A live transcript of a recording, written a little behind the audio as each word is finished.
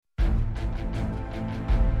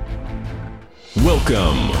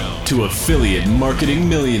Welcome to Affiliate Marketing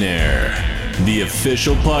Millionaire, the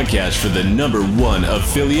official podcast for the #1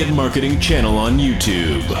 affiliate marketing channel on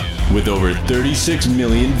YouTube, with over 36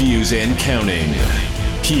 million views and counting.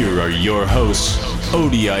 Here are your hosts,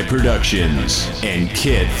 ODI Productions and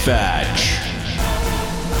Kit Fatch.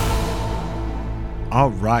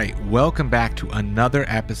 All right, welcome back to another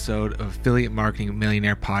episode of Affiliate Marketing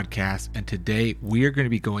Millionaire Podcast, and today we are going to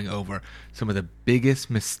be going over some of the biggest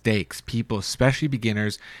mistakes people, especially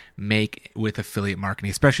beginners, make with affiliate marketing,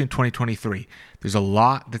 especially in 2023. There's a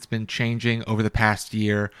lot that's been changing over the past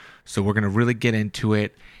year, so we're going to really get into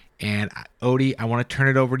it. And Odie, I want to turn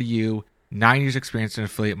it over to you. 9 years experience in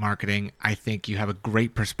affiliate marketing. I think you have a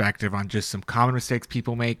great perspective on just some common mistakes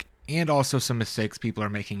people make and also some mistakes people are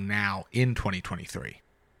making now in 2023.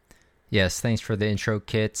 Yes, thanks for the intro,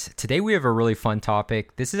 Kit. Today we have a really fun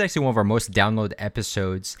topic. This is actually one of our most downloaded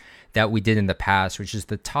episodes that we did in the past, which is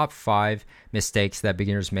the top 5 mistakes that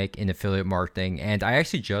beginners make in affiliate marketing. And I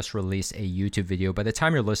actually just released a YouTube video. By the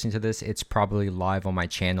time you're listening to this, it's probably live on my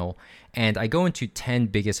channel. And I go into 10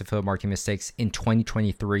 biggest affiliate marketing mistakes in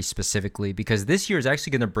 2023 specifically, because this year is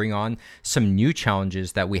actually going to bring on some new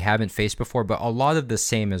challenges that we haven't faced before, but a lot of the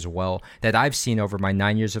same as well that I've seen over my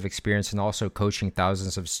 9 years of experience and also coaching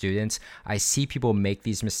thousands of students. I see people make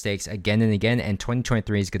these mistakes again and again, and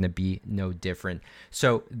 2023 is going to be no different.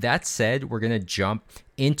 So that said, we're going to jump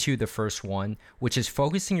into the first one, which is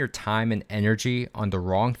focusing your time and energy on the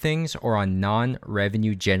wrong things or on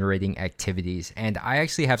non-revenue generating activities. And I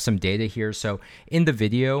actually have some data here, so in the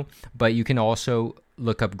video, but you can also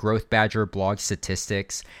look up Growth Badger blog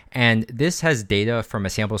statistics. And this has data from a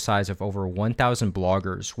sample size of over 1,000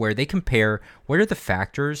 bloggers where they compare what are the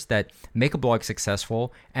factors that make a blog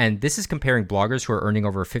successful. And this is comparing bloggers who are earning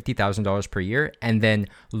over $50,000 per year and then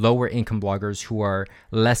lower income bloggers who are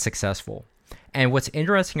less successful. And what's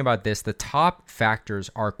interesting about this, the top factors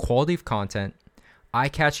are quality of content,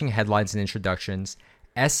 eye-catching headlines and introductions,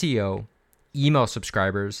 SEO, email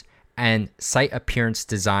subscribers, and site appearance,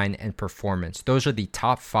 design, and performance. Those are the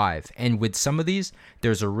top 5. And with some of these,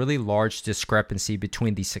 there's a really large discrepancy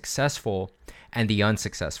between the successful and the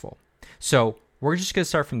unsuccessful. So we're just going to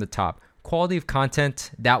start from the top. Quality of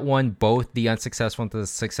content, that one, both the unsuccessful and the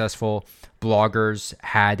successful bloggers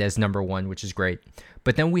had as #1, which is great.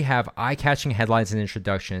 But then we have eye-catching headlines and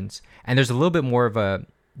introductions, and there's a little bit more of a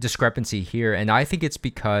discrepancy here, and I think it's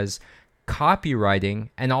because copywriting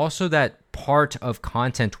and also that part of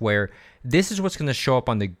content where this is what's going to show up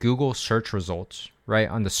on the Google search results, right,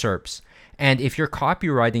 on the SERPs. And if your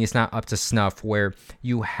copywriting is not up to snuff, where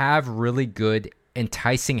you have really good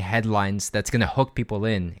enticing headlines that's going to hook people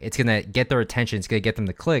in, it's going to get their attention, it's going to get them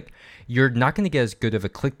to click, you're not going to get as good of a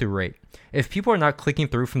click-through rate. If people are not clicking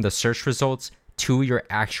through from the search results to your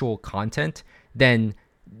actual content, then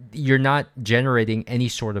you're not generating any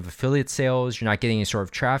sort of affiliate sales, you're not getting any sort of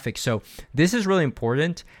traffic. So this is really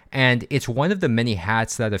important, and it's one of the many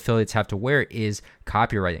hats that affiliates have to wear is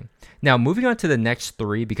copywriting. Now, moving on to the next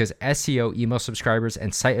 3, because SEO, email subscribers,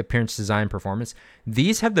 and site appearance, design, performance,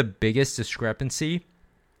 these have the biggest discrepancy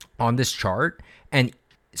on this chart. And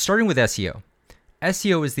starting with SEO.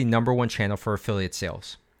 SEO is the #1 channel for affiliate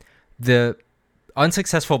sales. The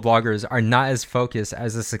unsuccessful bloggers are not as focused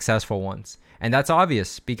as the successful ones. And that's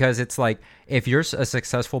obvious because it's like, if you're a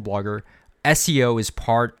successful blogger, SEO is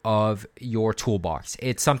part of your toolbox.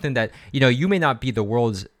 It's something that, you may not be the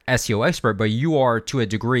world's SEO expert, but you are to a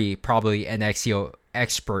degree probably an SEO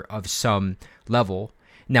expert of some level.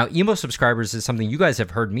 Now, email subscribers is something you guys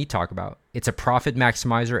have heard me talk about. It's a profit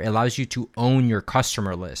maximizer. It allows you to own your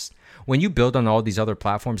customer list. When you build on all these other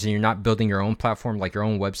platforms and you're not building your own platform, like your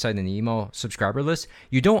own website and email subscriber list,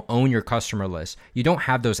 you don't own your customer list. You don't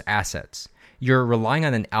have those assets. You're relying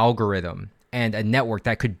on an algorithm and a network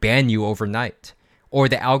that could ban you overnight, or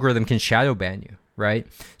the algorithm can shadow ban you, right?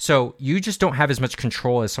 So you just don't have as much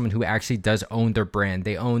control as someone who actually does own their brand.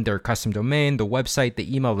 They own their custom domain, the website,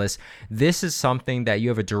 the email list. This is something that you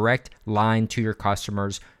have a direct line to your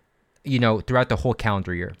customers, throughout the whole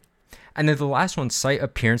calendar year. And then the last one, site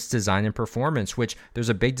appearance, design, and performance, which there's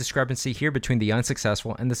a big discrepancy here between the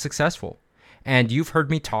unsuccessful and the successful. And you've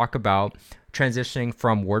heard me talk about transitioning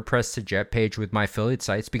from WordPress to JetPage with my affiliate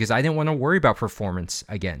sites because I didn't want to worry about performance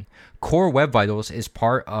again. Core Web Vitals is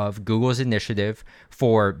part of Google's initiative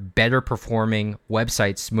for better performing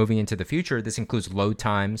websites moving into the future. This includes load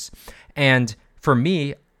times. And for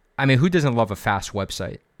me, who doesn't love a fast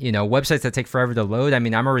website? Websites that take forever to load,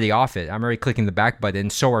 I'm already off it. I'm already clicking the back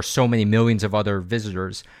button. So are so many millions of other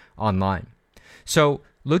visitors online. So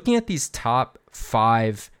looking at these top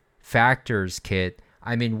 5 factors, Kit,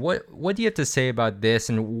 what do you have to say about this,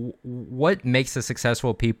 and what makes the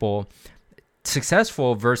successful people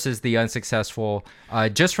successful versus the unsuccessful,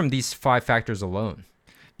 just from these 5 factors alone?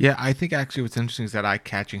 Yeah, I think actually what's interesting is that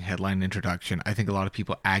eye-catching headline introduction. I think a lot of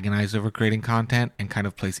people agonize over creating content and kind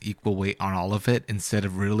of place equal weight on all of it instead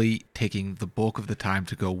of really taking the bulk of the time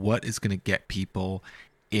to go, what is going to get people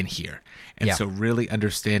in here? And so really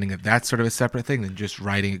understanding that that's sort of a separate thing than just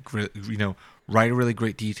writing, write a really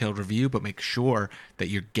great detailed review, but make sure that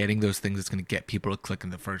you're getting those things that's going to get people to click in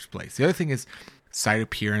the first place. The other thing is site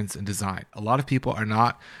appearance and design. A lot of people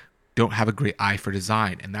don't have a great eye for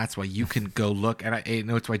design, and that's why you can go look, and I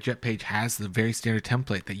know it's why JetPage has the very standard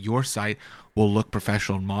template that your site will look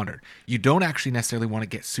professional and modern. You don't actually necessarily want to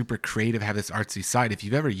get super creative, have this artsy site. If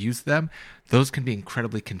you've ever used them, those can be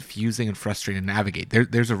incredibly confusing and frustrating to navigate.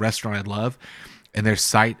 There's a restaurant I love, and their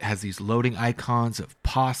site has these loading icons of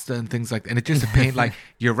pasta and things like that, and it's just a pain. Like,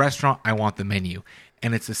 your restaurant, I want the menu.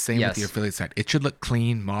 And it's the same with your affiliate site. It should look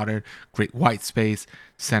clean, modern, great white space,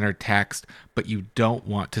 centered text, but you don't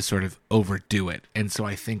want to sort of overdo it. And so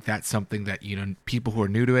I think that's something that, people who are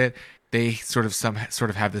new to it, they sort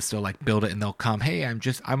of have this still like build it and they'll come, hey,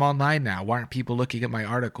 I'm online now. Why aren't people looking at my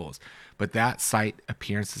articles? But that site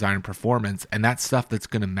appearance, design, and performance, and that stuff that's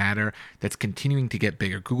going to matter, that's continuing to get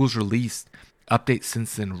bigger. Google's released updates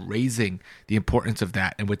since then raising the importance of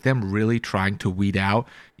that, and with them really trying to weed out,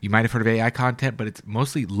 you might have heard of AI content, but it's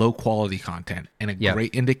mostly low quality content, and a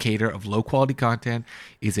great indicator of low quality content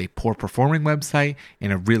is a poor performing website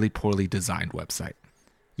and a really poorly designed website.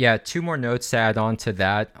 2 more notes to add on to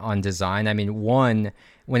that on design. I mean, one,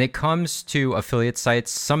 when it comes to affiliate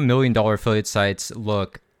sites, some $1 million affiliate sites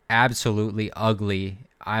look absolutely ugly.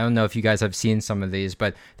 I don't know if you guys have seen some of these,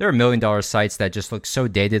 but there are $1 million sites that just look so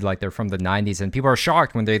dated, like they're from the 90s, and people are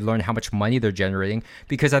shocked when they learn how much money they're generating,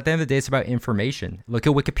 because at the end of the day, it's about information. Look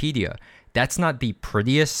at Wikipedia. That's not the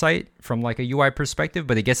prettiest site from like a UI perspective,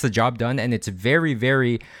 but it gets the job done, and it's very,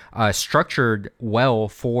 very structured well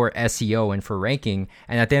for SEO and for ranking.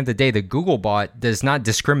 And at the end of the day, the Google bot does not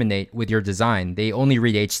discriminate with your design. They only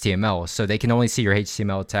read HTML, so they can only see your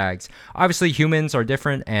HTML tags. Obviously, humans are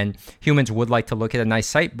different, and humans would like to look at a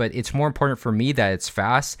nice site, but it's more important for me that it's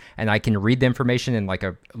fast and I can read the information in like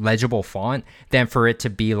a legible font than for it to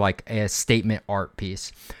be like a statement art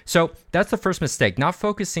piece. So that's the first mistake, not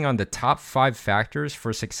focusing on the top 5 factors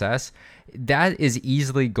for success. That is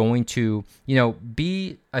easily going to,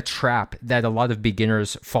 be a trap that a lot of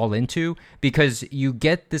beginners fall into, because you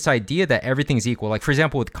get this idea that everything's equal. Like, for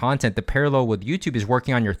example, with content, the parallel with YouTube is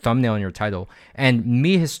working on your thumbnail and your title. And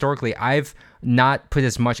me, historically, I've not put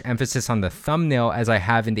as much emphasis on the thumbnail as I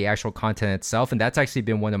have in the actual content itself. And that's actually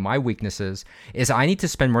been one of my weaknesses, is I need to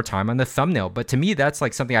spend more time on the thumbnail. But to me, that's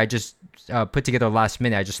like something I just put together last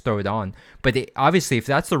minute. I just throw it on. But obviously, if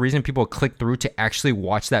that's the reason people click through to actually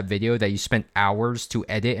watch that video that you spent hours to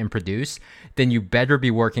edit and produce, then you better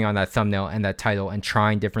be working on that thumbnail and that title and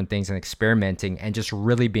trying different things and experimenting and just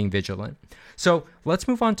really being vigilant. So let's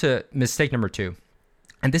move on to mistake number 2.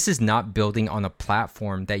 And this is not building on a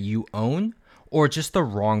platform that you own, or just the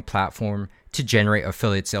wrong platform to generate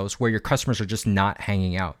affiliate sales where your customers are just not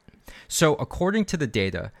hanging out. So according to the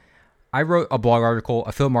data, I wrote a blog article,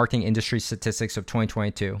 Affiliate Marketing Industry Statistics of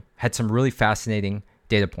 2022, had some really fascinating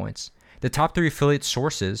data points. The top 3 affiliate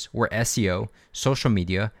sources were SEO, social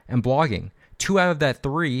media, and blogging. 2 out of that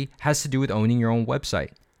 3 has to do with owning your own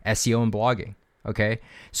website, SEO and blogging, okay?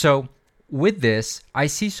 So with this, I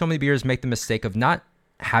see so many beginners make the mistake of not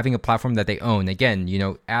having a platform that they own. Again,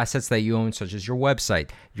 assets that you own, such as your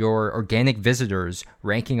website, your organic visitors,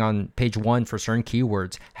 ranking on page 1 for certain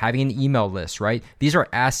keywords, having an email list, right? These are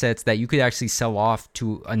assets that you could actually sell off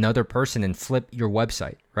to another person and flip your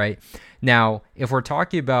website, right? Now, if we're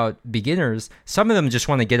talking about beginners, some of them just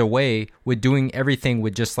want to get away with doing everything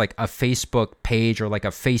with just like a Facebook page or like a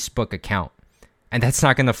Facebook account. And that's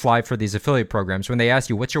not going to fly for these affiliate programs. When they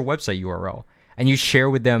ask you, what's your website URL? And you share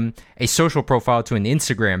with them a social profile to an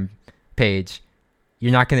Instagram page,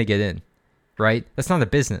 you're not going to get in, right? That's not a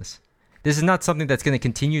business. This is not something that's going to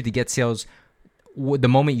continue to get sales the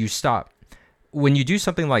moment you stop. When you do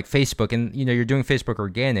something like Facebook and you're doing Facebook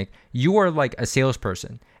organic, you are like a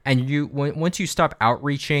salesperson. And once you stop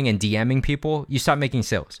outreaching and DMing people, you stop making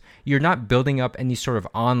sales. You're not building up any sort of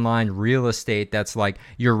online real estate that's like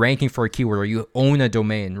you're ranking for a keyword or you own a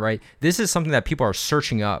domain, right? This is something that people are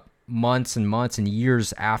searching up months and months and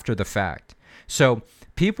years after the fact. So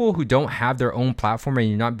people who don't have their own platform and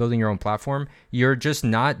you're not building your own platform, you're just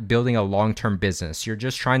not building a long-term business. You're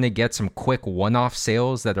just trying to get some quick one-off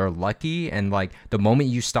sales that are lucky, and like the moment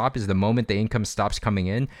you stop is the moment the income stops coming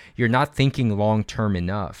in. You're not thinking long-term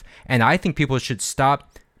enough. And I think people should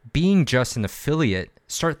stop being just an affiliate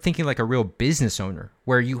start thinking like a real business owner,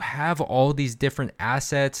 where you have all these different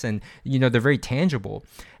assets and, you know, they're very tangible.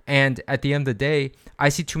 And at the end of the day, I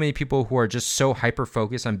see too many people who are just so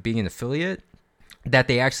hyper-focused on being an affiliate that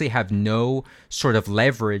they actually have no sort of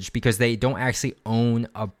leverage because they don't actually own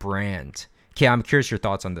a brand. Okay, I'm curious your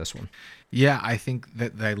thoughts on this one. Yeah, I think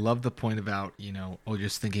that I love the point about, you know,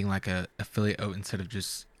 just thinking like a affiliate instead of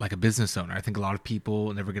just like a business owner. I think a lot of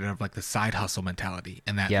people never get out of like the side hustle mentality,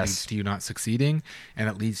 and that leads to you not succeeding, and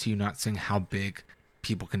it leads to you not seeing how big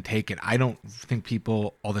people can take it. I don't think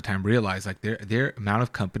people all the time realize like their amount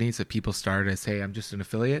of companies that people start as, hey, I'm just an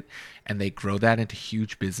affiliate, and they grow that into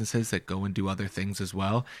huge businesses that go and do other things as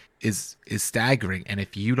well is staggering. And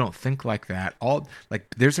if you don't think like that,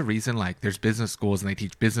 there's a reason like there's business schools and they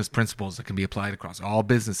teach business principles that can be applied across all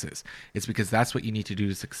businesses. It's because that's what you need to do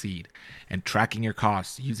to succeed. And tracking your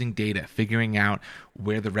costs, using data, figuring out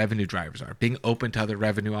where the revenue drivers are, being open to other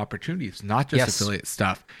revenue opportunities, not just affiliate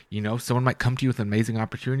stuff. You know, someone might come to you with an amazing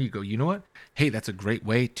opportunity. You go, you know what? Hey, that's a great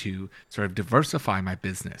way to sort of diversify my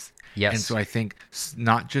business. Yes. And so I think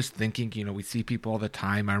not just thinking, you know, we see people all the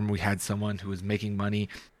time. I remember we had someone who was making money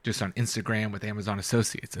just on Instagram with Amazon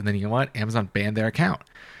Associates. And then you know what? Amazon banned their account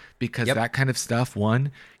because that kind of stuff,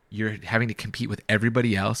 one, you're having to compete with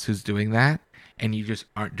everybody else who's doing that, and you just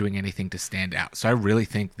aren't doing anything to stand out. So I really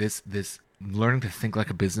think this learning to think like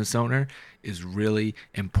a business owner is really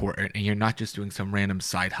important. And you're not just doing some random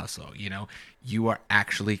side hustle, you know, you are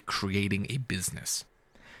actually creating a business.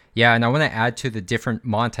 Yeah, and I want to add to the different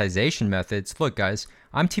monetization methods. Look, guys,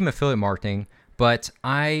 I'm Team Affiliate Marketing, but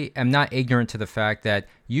I am not ignorant to the fact that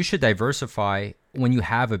you should diversify when you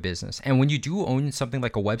have a business. And when you do own something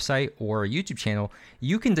like a website or a YouTube channel,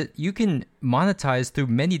 you can monetize through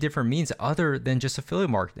many different means other than just affiliate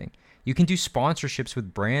marketing. You can do sponsorships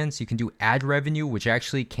with brands. You can do ad revenue, which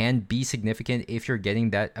actually can be significant if you're getting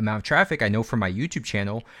that amount of traffic. I know from my YouTube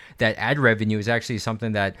channel that ad revenue is actually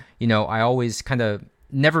something that, you know, I always kind of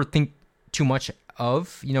never think too much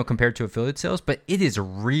of, you know, compared to affiliate sales, but it is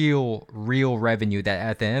real revenue that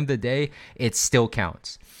at the end of the day, it still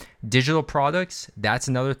counts. Digital products, that's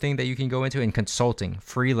another thing that you can go into in consulting,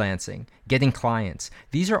 freelancing, getting clients.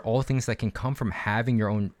 These are all things that can come from having your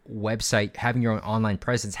own website, having your own online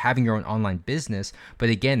presence, having your own online business. But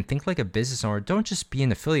again, think like a business owner. Don't just be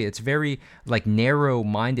an affiliate. It's very like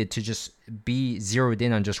narrow-minded to just be zeroed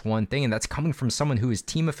in on just one thing. And that's coming from someone who is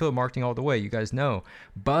team affiliate marketing all the way. You guys know.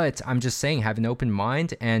 But I'm just saying, have an open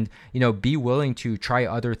mind and, you know, be willing to try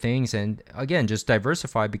other things. And again, just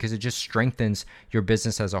diversify because it just strengthens your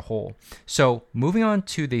business as a whole. So moving on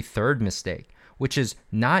to the third mistake, which is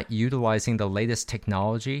not utilizing the latest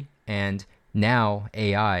technology and now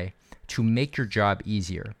AI to make your job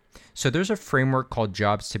easier. So there's a framework called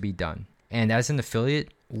Jobs to be Done. And as an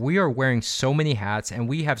affiliate, we are wearing so many hats and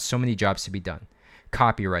we have so many jobs to be done.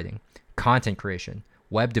 Copywriting, content creation,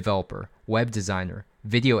 web developer, web designer,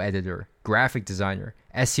 video editor, graphic designer,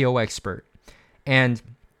 SEO expert. And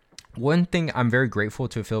one thing I'm very grateful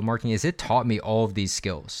to affiliate marketing is it taught me all of these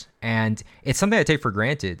skills. And it's something I take for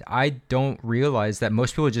granted. I don't realize that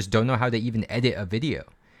most people just don't know how to even edit a video.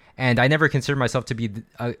 And I never considered myself to be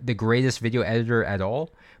the greatest video editor at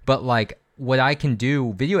all. But like what I can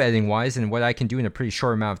do video editing wise and what I can do in a pretty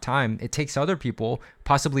short amount of time, it takes other people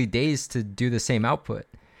possibly days to do the same output.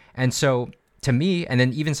 And so to me, and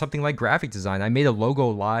then even something like graphic design, I made a logo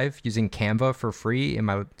live using Canva for free in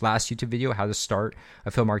my last YouTube video, How to Start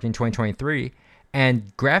Affiliate Marketing 2023.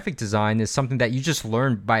 And graphic design is something that you just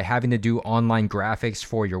learn by having to do online graphics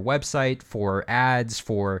for your website, for ads,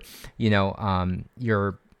 for, you know,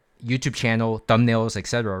 your YouTube channel, thumbnails,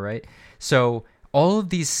 etc. Right? So all of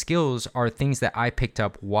these skills are things that I picked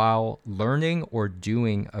up while learning or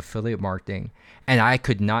doing affiliate marketing. And I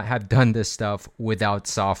could not have done this stuff without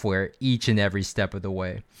software each and every step of the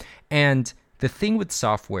way. And the thing with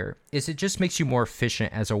software is it just makes you more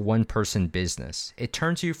efficient as a one-person business. It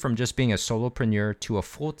turns you from just being a solopreneur to a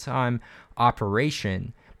full-time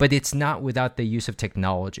operation, but it's not without the use of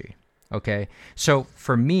technology. Okay? So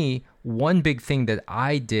for me, one big thing that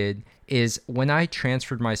I did is when I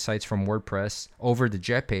transferred my sites from WordPress over to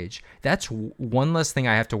JetPage, that's one less thing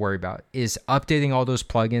I have to worry about is updating all those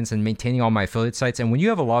plugins and maintaining all my affiliate sites. And when you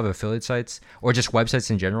have a lot of affiliate sites or just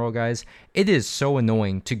websites in general, guys, it is so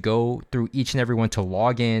annoying to go through each and every one to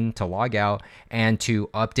log in, to log out, and to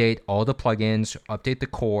update all the plugins, update the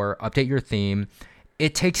core, update your theme.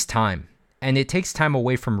 It takes time. And it takes time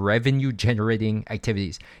away from revenue generating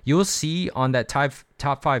activities. You'll see on that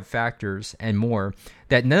top 5 factors and more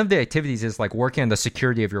that none of the activities is like working on the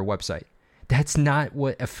security of your website. That's not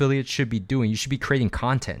what affiliates should be doing. You should be creating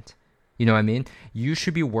content. You know what I mean? You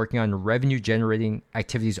should be working on revenue generating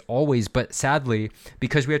activities always. But sadly,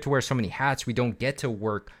 because we have to wear so many hats, we don't get to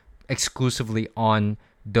work exclusively on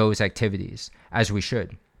those activities as we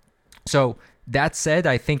should. So that said,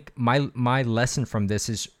 I think my lesson from this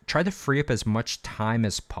is try to free up as much time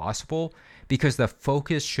as possible, because the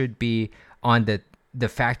focus should be on the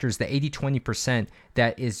factors, the 80-20%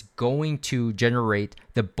 that is going to generate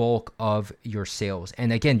the bulk of your sales.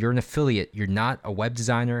 And again, you're an affiliate. You're not a web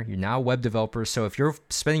designer. You're not a web developer. So if you're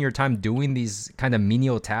spending your time doing these kind of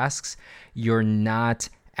menial tasks, you're not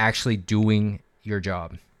actually doing your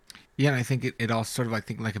job. Yeah, and I think it also sort of like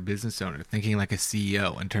thinking like a business owner, thinking like a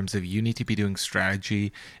CEO in terms of you need to be doing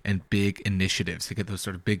strategy and big initiatives to get those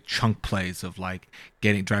sort of big chunk plays of like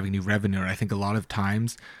driving new revenue. And I think a lot of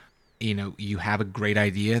times, you have a great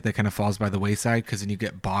idea that kind of falls by the wayside because then you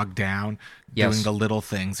get bogged down doing the little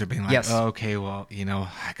things or being like, oh, okay, well,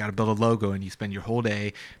 I got to build a logo, and you spend your whole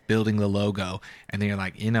day building the logo. And then you're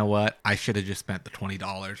like, you know what? I should have just spent the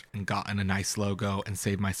 $20 and gotten a nice logo and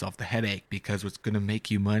saved myself the headache, because what's going to make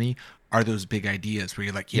you money are those big ideas where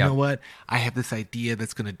you're like, you know what? I have this idea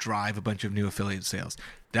that's going to drive a bunch of new affiliate sales.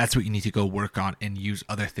 That's what you need to go work on and use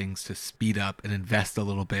other things to speed up and invest a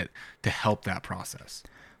little bit to help that process.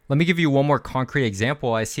 Let me give you one more concrete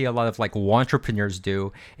example I see a lot of like entrepreneurs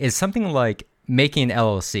do is something like making an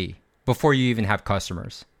LLC before you even have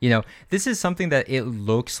customers. This is something that it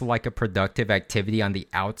looks like a productive activity on the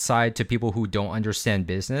outside to people who don't understand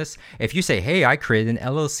business. If you say, hey, I created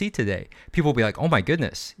an LLC today, people will be like, oh my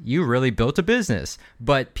goodness, you really built a business.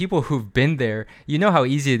 But people who've been there, you know how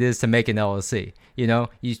easy it is to make an LLC.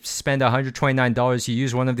 You spend $129, you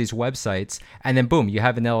use one of these websites, and then boom, you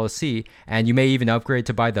have an LLC, and you may even upgrade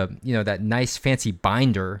to buy that nice fancy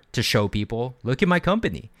binder to show people, look at my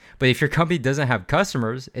company. But if your company doesn't have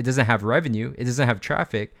customers, it doesn't have revenue, it doesn't have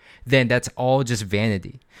traffic, then that's all just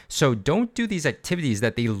vanity. So don't do these activities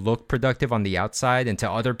that they look productive on the outside, and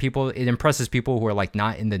to other people, it impresses people who are like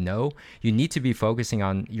not in the know. You need to be focusing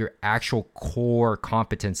on your actual core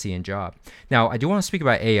competency and job. Now, I do want to speak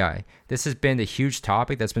about AI. This has been a huge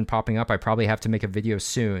topic that's been popping up. I probably have to make a video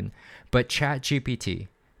soon. But ChatGPT,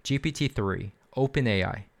 GPT-3,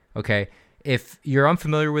 OpenAI, okay? If you're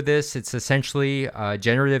unfamiliar with this, it's essentially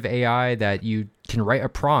generative AI that you can write a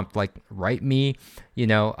prompt, like write me,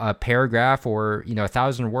 a paragraph or,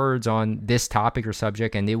 1,000 words on this topic or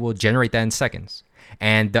subject, and it will generate that in seconds.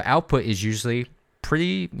 And the output is usually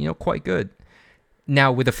pretty, quite good.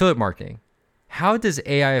 Now, with affiliate marketing, how does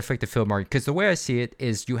AI affect affiliate marketing? Because the way I see it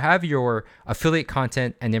is you have your affiliate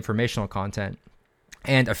content and informational content.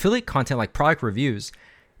 And affiliate content like product reviews,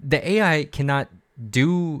 the AI cannot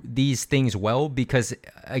do these things well because,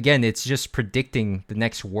 again, it's just predicting the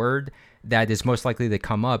next word that is most likely to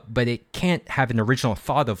come up, but it can't have an original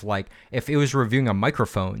thought of, like, if it was reviewing a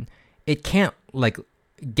microphone, it can't like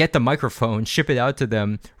get the microphone, ship it out to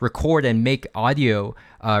them, record and make audio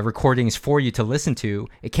recordings for you to listen to.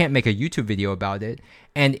 It can't make a YouTube video about it.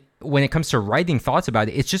 And when it comes to writing thoughts about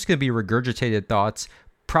it, it's just going to be regurgitated thoughts,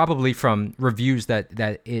 probably from reviews that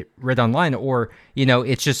it read online, or,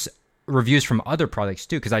 it's just reviews from other products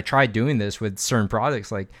too, because I tried doing this with certain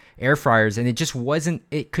products like air fryers, and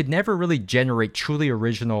it could never really generate truly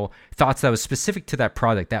original thoughts that was specific to that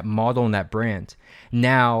product, that model, and that brand.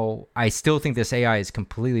 Now, I still think this AI is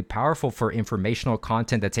completely powerful for informational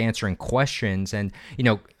content that's answering questions and,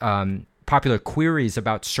 popular queries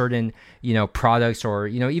about certain, products, or,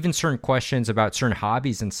 even certain questions about certain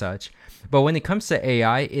hobbies and such. But when it comes to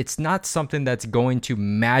AI, it's not something that's going to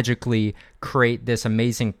magically create this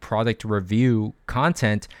amazing product review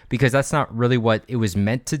content, because that's not really what it was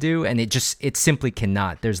meant to do. And it simply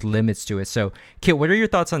cannot. There's limits to it. So, Kit, what are your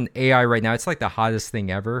thoughts on AI right now? It's like the hottest thing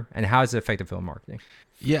ever. And how does it affect affiliate marketing?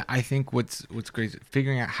 Yeah, I think what's great is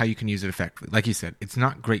figuring out how you can use it effectively. Like you said, it's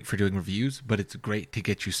not great for doing reviews, but it's great to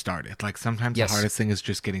get you started. Like sometimes the hardest thing is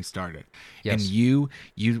just getting started. Yes.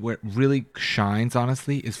 And where it really shines,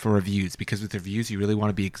 honestly, is for reviews, because with reviews, you really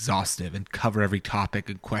want to be exhaustive and cover every topic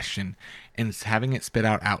and question. And it's having it spit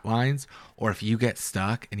out outlines, or if you get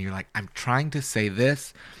stuck and you're like, I'm trying to say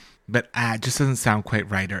this, but it just doesn't sound quite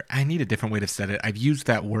right, or I need a different way to say it. I've used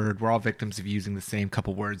that word. We're all victims of using the same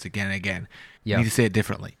couple words again and again. You need to say it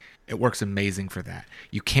differently. It works amazing for that.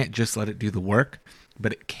 You can't just let it do the work,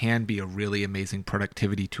 but it can be a really amazing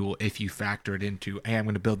productivity tool if you factor it into, hey, I'm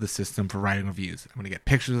going to build this system for writing reviews. I'm going to get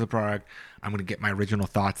pictures of the product. I'm going to get my original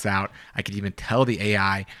thoughts out. I could even tell the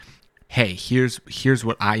AI, hey, here's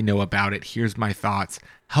what I know about it. Here's my thoughts.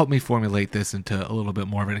 Help me formulate this into a little bit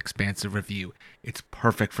more of an expansive review. It's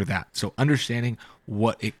perfect for that. So understanding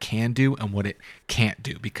what it can do and what it can't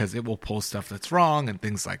do, because it will pull stuff that's wrong and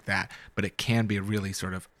things like that. But it can be a really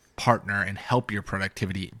sort of partner and help your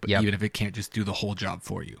productivity, but Yep. even if it can't just do the whole job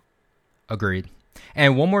for you. Agreed.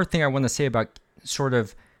 And one more thing I want to say about sort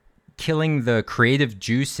of killing the creative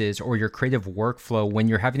juices or your creative workflow when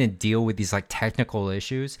you're having to deal with these like technical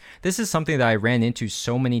issues. This is something that I ran into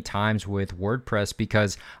so many times with WordPress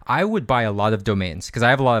because I would buy a lot of domains because I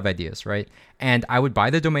have a lot of ideas, right? And I would buy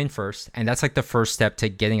the domain first, and that's like the first step to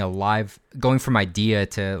getting going from idea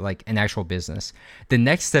to like an actual business. The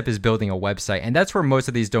next step is building a website, and that's where most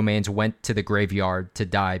of these domains went to the graveyard to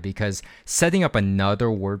die because setting up another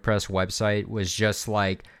WordPress website was just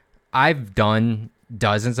like, I've done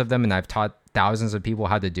dozens of them and I've taught thousands of people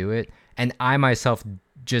how to do it, and I myself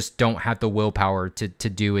just don't have the willpower to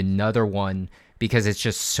do another one because it's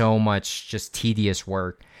just so much just tedious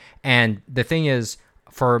work. And the thing is,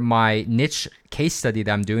 for my niche case study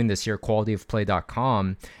that I'm doing this year,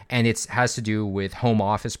 qualityofplay.com, and it has to do with home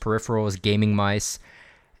office peripherals, gaming mice.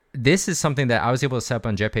 This is something that I was able to set up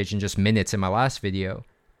on JetPage in just minutes in my last video.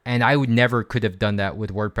 And I would never could have done that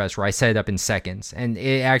with WordPress, where I set it up in seconds. And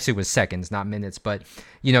it actually was seconds, not minutes. But,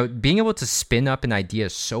 you know, being able to spin up an idea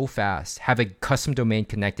so fast, have a custom domain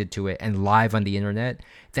connected to it and live on the internet,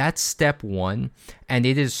 that's step one. And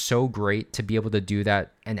it is so great to be able to do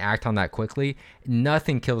that and act on that quickly.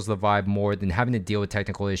 Nothing kills the vibe more than having to deal with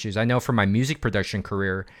technical issues. I know from my music production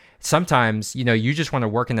career, sometimes, you know, you just want to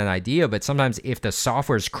work in an idea, but sometimes if the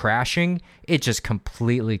software is crashing, it just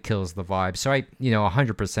completely kills the vibe. So I,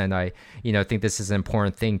 100%, I think this is an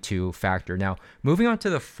important thing to factor. Now, moving on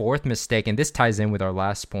to the fourth mistake, and this ties in with our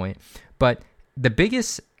last point, but the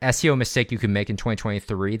biggest SEO mistake you can make in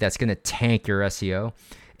 2023 that's going to tank your SEO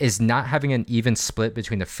is not having an even split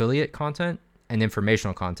between affiliate content and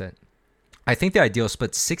informational content. I think the ideal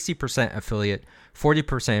split 60% affiliate,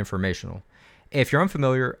 40% informational. If you're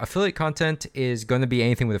unfamiliar, affiliate content is going to be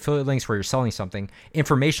anything with affiliate links where you're selling something.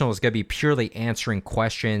 Informational is going to be purely answering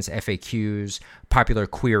questions, FAQs, popular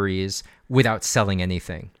queries without selling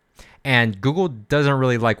anything. And Google doesn't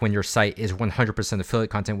really like when your site is 100% affiliate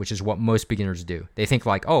content, which is what most beginners do. They think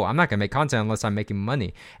like, oh, I'm not going to make content unless I'm making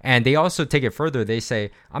money. And they also take it further. They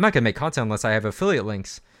say, I'm not going to make content unless I have affiliate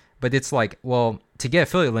links. But it's like, well, to get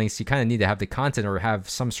affiliate links, you kind of need to have the content or have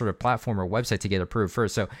some sort of platform or website to get approved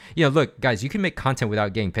first. So, look, guys, you can make content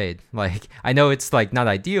without getting paid. Like, I know it's like not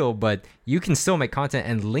ideal, but you can still make content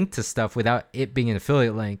and link to stuff without it being an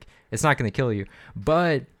affiliate link. It's not going to kill you,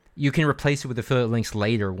 but you can replace it with affiliate links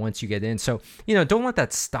later once you get in. So, don't let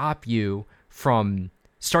that stop you from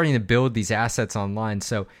starting to build these assets online.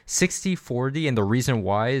 So 60/40, and the reason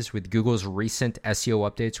why is with Google's recent SEO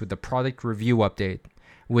updates, with the product review update,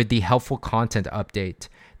 with the helpful content update.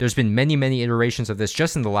 There's been many, many iterations of this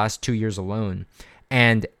just in the last 2 years alone.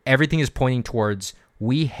 And everything is pointing towards,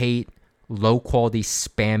 we hate low quality,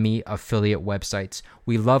 spammy affiliate websites.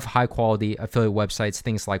 We love high quality affiliate websites,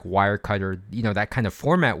 things like Wirecutter, that kind of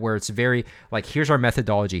format where it's very like, here's our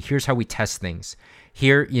methodology. Here's how we test things.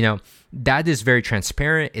 Here, that is very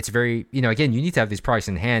transparent. It's very, again, you need to have these products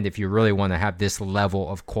in hand if you really want to have this level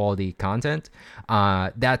of quality content.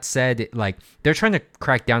 That said, like, they're trying to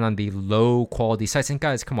crack down on the low quality sites. And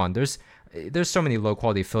guys, come on, there's so many low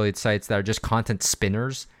quality affiliate sites that are just content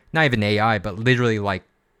spinners, not even AI, but literally like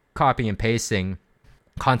copying and pasting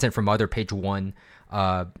content from other page one,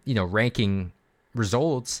 ranking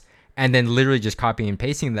results, and then literally just copying and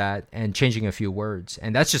pasting that and changing a few words.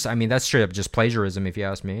 And that's just, that's straight up just plagiarism if you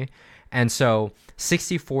ask me. And so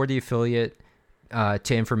 60/40 affiliate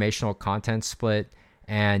to informational content split.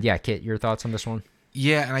 And yeah, Kit, your thoughts on this one?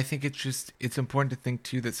 Yeah, and I think it's important to think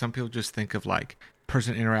too that some people just think of like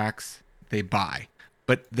person interacts, they buy.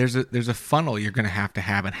 But there's a funnel you're going to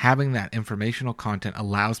have, and having that informational content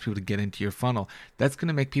allows people to get into your funnel. That's going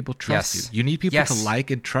to make people trust you. You need people to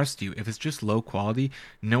like and trust you. If it's just low quality,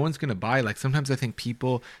 no one's going to buy. Like sometimes I think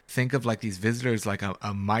people think of like these visitors like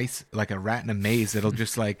a mice, like a rat in a maze that'll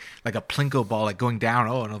just like a Plinko ball like going down,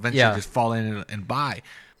 and eventually just fall in and buy.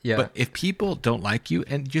 Yeah. But if people don't like you,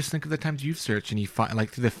 and just think of the times you've searched and you find like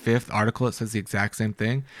through the fifth article it says the exact same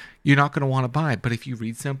thing, you're not going to want to buy. But if you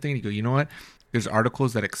read something and you go, you know what? There's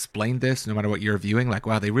articles that explain this no matter what you're viewing. Like,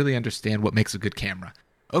 wow, they really understand what makes a good camera.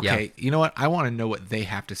 Okay, You know what? I want to know what they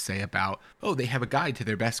have to say about, they have a guide to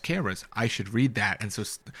their best cameras. I should read that. And so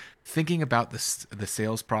thinking about the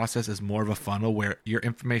sales process as more of a funnel where your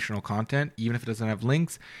informational content, even if it doesn't have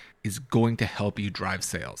links, is going to help you drive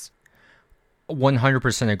sales.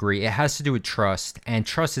 100% agree. It has to do with trust, and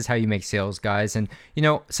trust is how you make sales, guys. And,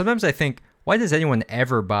 sometimes I think, why does anyone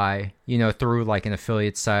ever buy, through like an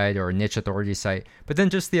affiliate site or a niche authority site? But then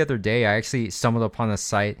just the other day, I actually stumbled upon a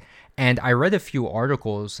site and I read a few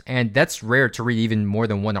articles, and that's rare to read even more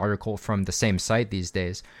than one article from the same site these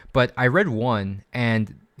days. But I read one,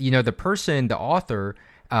 and the person, the author,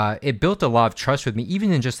 it built a lot of trust with me,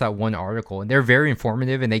 even in just that one article. And they're very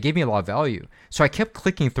informative and they gave me a lot of value. So I kept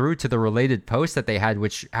clicking through to the related posts that they had,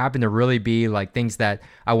 which happened to really be like things that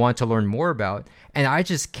I want to learn more about. And I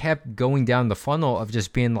just kept going down the funnel of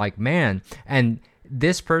just being like, man. And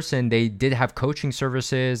this person, they did have coaching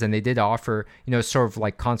services and they did offer, sort of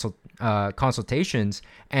like consultations.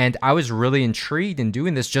 And I was really intrigued in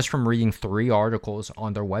doing this just from reading 3 articles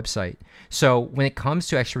on their website. So when it comes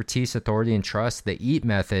to expertise, authority, and trust, the EAT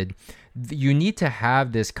method, you need to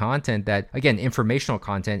have this content that, again, informational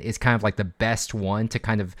content is kind of like the best one to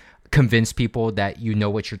kind of convince people that you know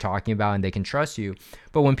what you're talking about and they can trust you.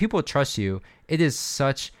 But when people trust you, it is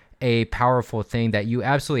such a powerful thing that you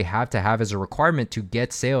absolutely have to have as a requirement to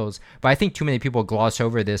get sales. But I think too many people gloss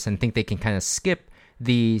over this and think they can kind of skip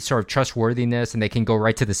the sort of trustworthiness and they can go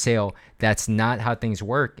right to the sale. That's not how things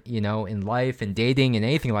work, in life and dating and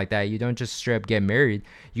anything like that. You don't just straight up get married.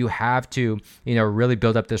 You have to, really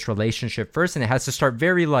build up this relationship first. And it has to start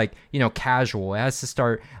very casual. It has to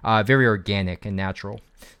start very organic and natural.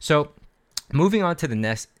 So moving on to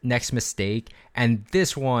the next mistake, and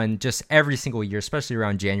this one just every single year, especially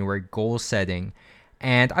around January, goal setting.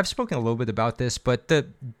 And I've spoken a little bit about this, but the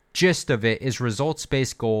gist of it is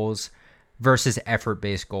results-based goals versus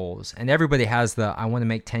effort-based goals. And everybody has I want to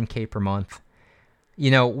make 10K per month.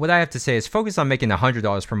 What I have to say is focus on making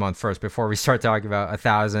 $100 per month first before we start talking about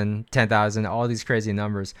 1,000, 10,000, all these crazy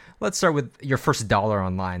numbers. Let's start with your first dollar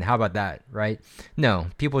online. How about that, right? No,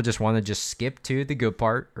 people just want to just skip to the good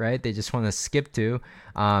part, right? They just want to skip to,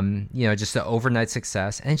 just the overnight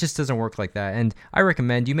success. And it just doesn't work like that. And I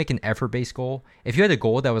recommend you make an effort-based goal. If you had a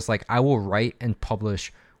goal that was like, I will write and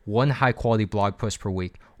publish 1 high-quality blog post per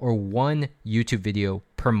week or 1 YouTube video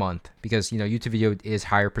per month, because YouTube video is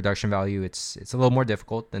higher production value. It's a little more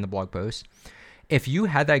difficult than the blog post. If you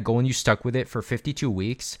had that goal and you stuck with it for 52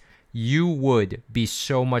 weeks, you would be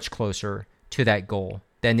so much closer to that goal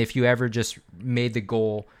than if you ever just made the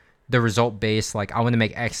goal the result based, like I want to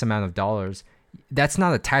make X amount of dollars. That's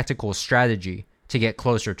not a tactical strategy to get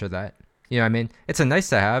closer to that. You know what I mean? It's a nice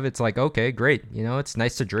to have. It's like, okay, great. It's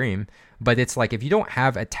nice to dream. But it's like, if you don't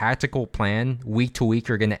have a tactical plan week to week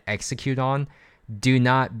you're going to execute on, do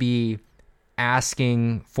not be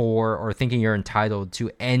asking for or thinking you're entitled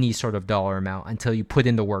to any sort of dollar amount until you put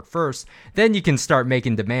in the work first. Then you can start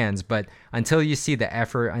making demands. But until you see the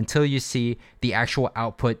effort, until you see the actual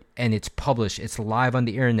output and it's published, it's live on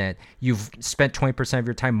the internet, you've spent 20% of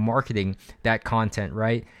your time marketing that content,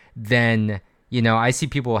 right? Then I see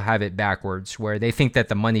people have it backwards where they think that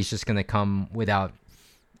the money's just going to come without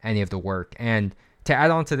any of the work. And to add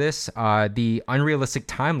on to this, the unrealistic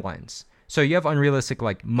timelines. So you have unrealistic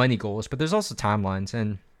money goals, but there's also timelines.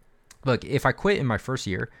 And look, if I quit in my first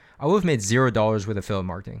year, I would have made $0 with affiliate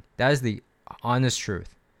marketing. That is the honest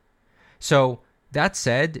truth. So that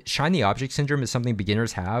said, shiny object syndrome is something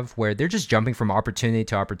beginners have where they're just jumping from opportunity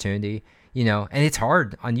to opportunity, and it's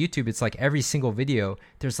hard on YouTube. It's like every single video,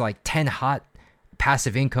 there's 10 hot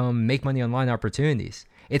passive income, make money online opportunities.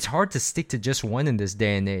 It's hard to stick to just one in this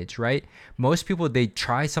day and age, right? Most people, they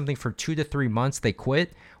try something for 2 to 3 months, they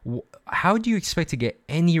quit. How do you expect to get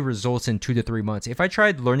any results in 2 to 3 months? If I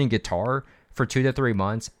tried learning guitar for 2 to 3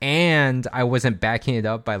 months and I wasn't backing it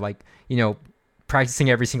up by practicing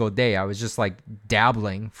every single day, I was just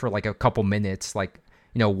dabbling for a couple minutes,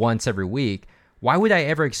 once every week. Why would I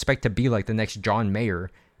ever expect to be like the next John Mayer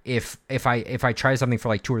if I try something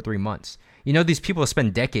for 2 or 3 months? These people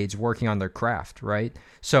spend decades working on their craft, right?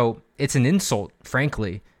 So it's an insult,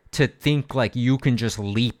 frankly, to think you can just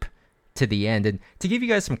leap to the end. And to give you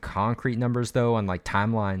guys some concrete numbers though on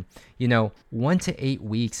timeline, 1 to 8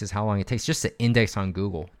 weeks is how long it takes just to index on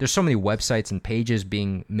Google. There's so many websites and pages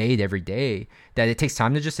being made every day that it takes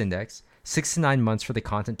time to just index. 6 to 9 months for the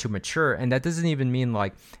content to mature. And that doesn't even mean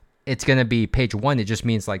it's going to be page 1. It just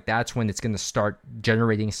means that's when it's going to start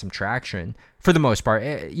generating some traction for the most part.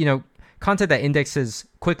 Content that indexes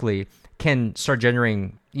quickly can start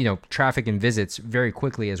generating, traffic and visits very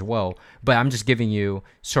quickly as well. But I'm just giving you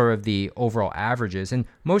sort of the overall averages. And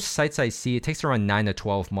most sites I see, it takes around 9 to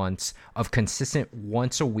 12 months of consistent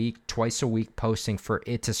once a week, twice a week posting for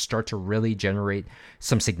it to start to really generate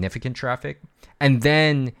some significant traffic. And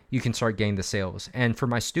then you can start getting the sales. And for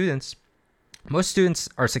my students, most students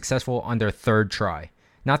are successful on their 3rd try.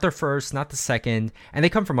 Not their first, not the second. And they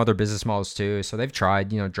come from other business models too. So they've tried,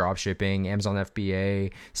 drop shipping, Amazon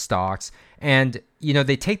FBA, stocks. And,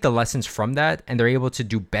 they take the lessons from that and they're able to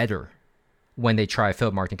do better when they try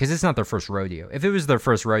affiliate marketing, because it's not their first rodeo. If it was their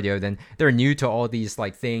first rodeo, then they're new to all these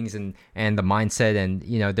like things and the mindset, and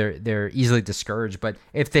they're easily discouraged. But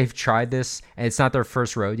if they've tried this and it's not their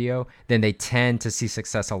first rodeo, then they tend to see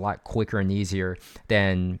success a lot quicker and easier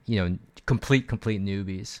than complete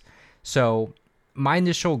newbies. So my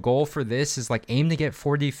initial goal for this is like aim to get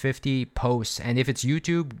 40-50 posts, and if it's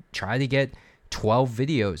YouTube, try to get 12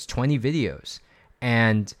 videos, 20 videos.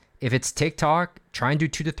 And if it's TikTok, try and do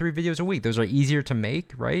 2 to 3 videos a week. Those are easier to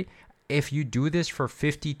make, right? If you do this for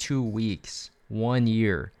 52 weeks, 1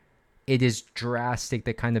 year, it is drastic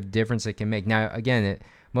the kind of difference it can make. Now, again,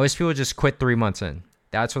 most people just quit 3 months in.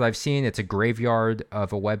 That's what I've seen. It's a graveyard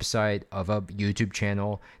of a website, of a YouTube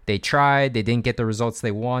channel. They tried, they didn't get the results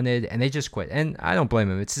they wanted, and they just quit. And I don't blame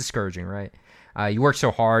them. It's discouraging, right? You work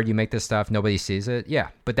so hard, you make this stuff, nobody sees it. Yeah,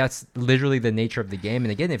 but that's literally the nature of the game.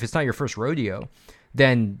 And again, if it's not your first rodeo,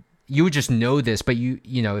 then you would just know this, but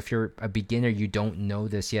if you're a beginner, you don't know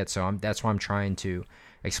this yet. So that's why I'm trying to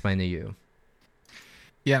explain to you.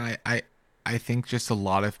 Yeah, I think just a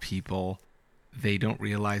lot of people, they don't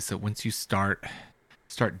realize that once you start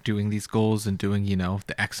doing these goals and doing,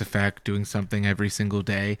 the X effect, doing something every single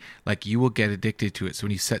day, like you will get addicted to it. So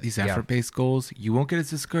when you set these effort-based goals, you won't get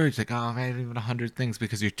as discouraged. Like, I haven't even 100 things,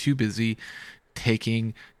 because you're too busy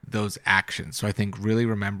taking those actions. So I think really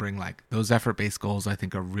remembering like those effort-based goals, I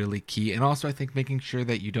think are really key. And also I think making sure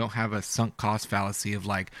that you don't have a sunk cost fallacy of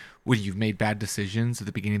like, when you've made bad decisions at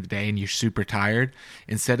the beginning of the day and you're super tired,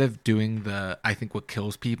 instead of doing I think what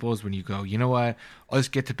kills people is when you go, you know what, I'll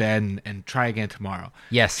just get to bed and try again tomorrow.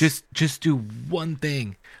 Yes. Just do one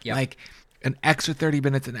thing. Yep. Like an extra 30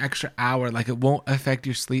 minutes, an extra hour, like it won't affect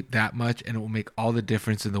your sleep that much, and it will make all the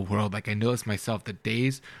difference in the world. Like I noticed myself, the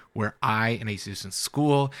days where I used to do this in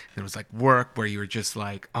school, there was like work where you were just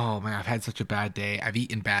like, oh man, I've had such a bad day. I've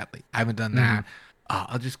eaten badly. I haven't done that.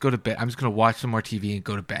 I'll just go to bed. I'm just going to watch some more TV and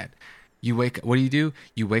go to bed. What do?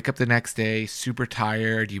 You wake up the next day super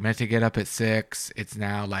tired. You meant to get up at 6. It's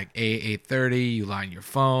now like 8:30. You lie on your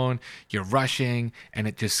phone. You're rushing, and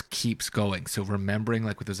it just keeps going. So remembering,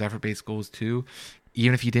 like with those effort-based goals too,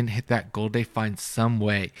 even if you didn't hit that goal day, find some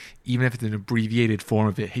way, even if it's an abbreviated form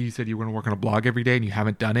of it. Hey, you said you were going to work on a blog every day and you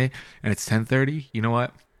haven't done it, and it's 10:30. You know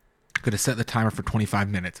what? I'm going to set the timer for 25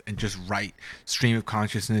 minutes and just write stream of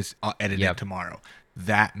consciousness. I'll edit it tomorrow.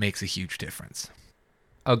 That makes a huge difference.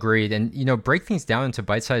 Agreed. And, break things down into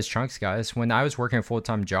bite-sized chunks, guys. When I was working a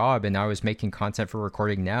full-time job and I was making content for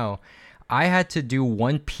Recording Now, I had to do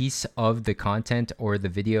one piece of the content or the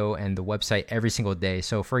video and the website every single day.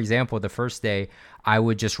 So, for example, the first day, I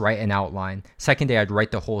would just write an outline. Second day, I'd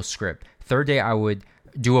write the whole script. Third day, I would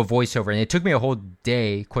do a voiceover. And it took me a whole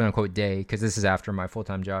day, quote-unquote day, because this is after my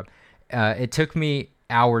full-time job. It took me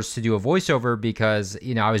hours to do a voiceover because,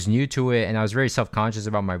 I was new to it and I was very self-conscious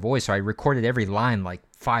about my voice. So I recorded every line like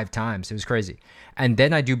 5 times. It was crazy. And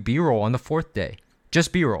then I do B-roll on the 4th day,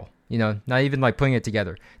 just B-roll, not even like putting it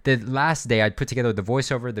together. The last day I'd put together the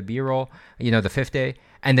voiceover, the B-roll, the 5th day.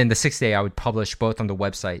 And then the 6th day I would publish both on the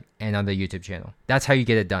website and on the YouTube channel. That's how you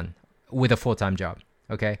get it done with a full-time job.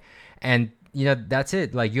 Okay. And that's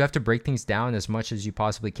it. Like you have to break things down as much as you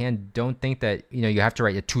possibly can. Don't think that, you have to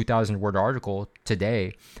write a 2,000 word article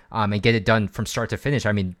today and get it done from start to finish.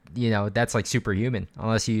 I mean, that's like superhuman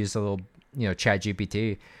unless you use a little, Chat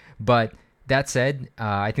GPT. But that said,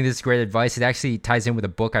 I think this is great advice. It actually ties in with a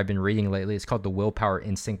book I've been reading lately. It's called The Willpower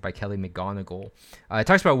Instinct by Kelly McGonigal. It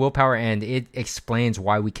talks about willpower and it explains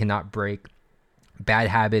why we cannot break bad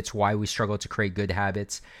habits, why we struggle to create good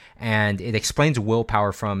habits, and it explains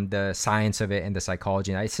willpower from the science of it and the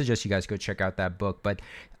psychology. And I suggest you guys go check out that book. But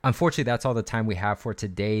unfortunately, that's all the time we have for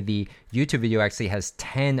today. The YouTube video actually has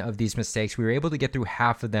 10 of these mistakes. We were able to get through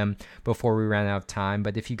half of them before we ran out of time.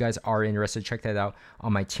 But if you guys are interested, check that out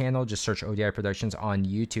on my channel. Just search ODI Productions on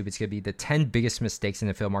YouTube. It's going to be the 10 biggest mistakes in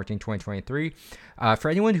affiliate marketing 2023. For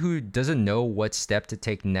anyone who doesn't know what step to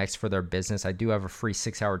take next for their business, I do have a free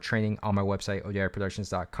 6-hour training on my website,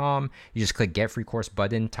 odiproductions.com. You just click Get Free Course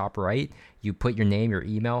button, top right. You put your name, your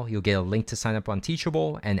email. You'll get a link to sign up on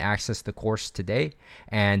Teachable and access the course today.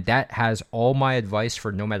 And that has all my advice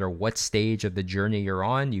for no matter what stage of the journey you're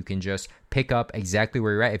on. You can just pick up exactly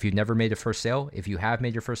where you're at. If you've never made a first sale, if you have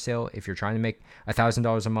made your first sale, if you're trying to make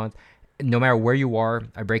 $1,000 a month, no matter where you are,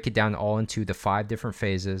 I break it down all into the 5 different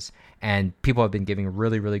phases. And people have been giving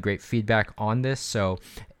really, really great feedback on this. So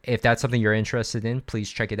if that's something you're interested in, please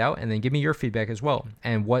check it out and then give me your feedback as well.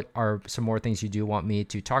 And what are some more things you do want me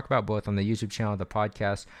to talk about, both on the YouTube channel, the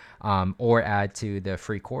podcast, or add to the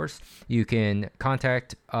free course? You can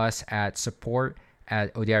contact us at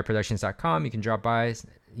support@odiproductions.com. You can drop by,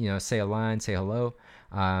 say a line, say hello.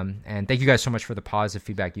 And thank you guys so much for the positive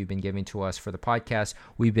feedback you've been giving to us for the podcast.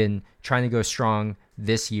 We've been trying to go strong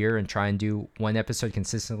this year and try and do one episode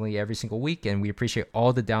consistently every single week. And we appreciate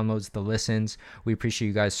all the downloads, the listens. We appreciate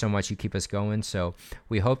you guys so much. You keep us going. So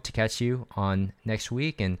we hope to catch you on next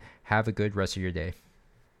week, and have a good rest of your day.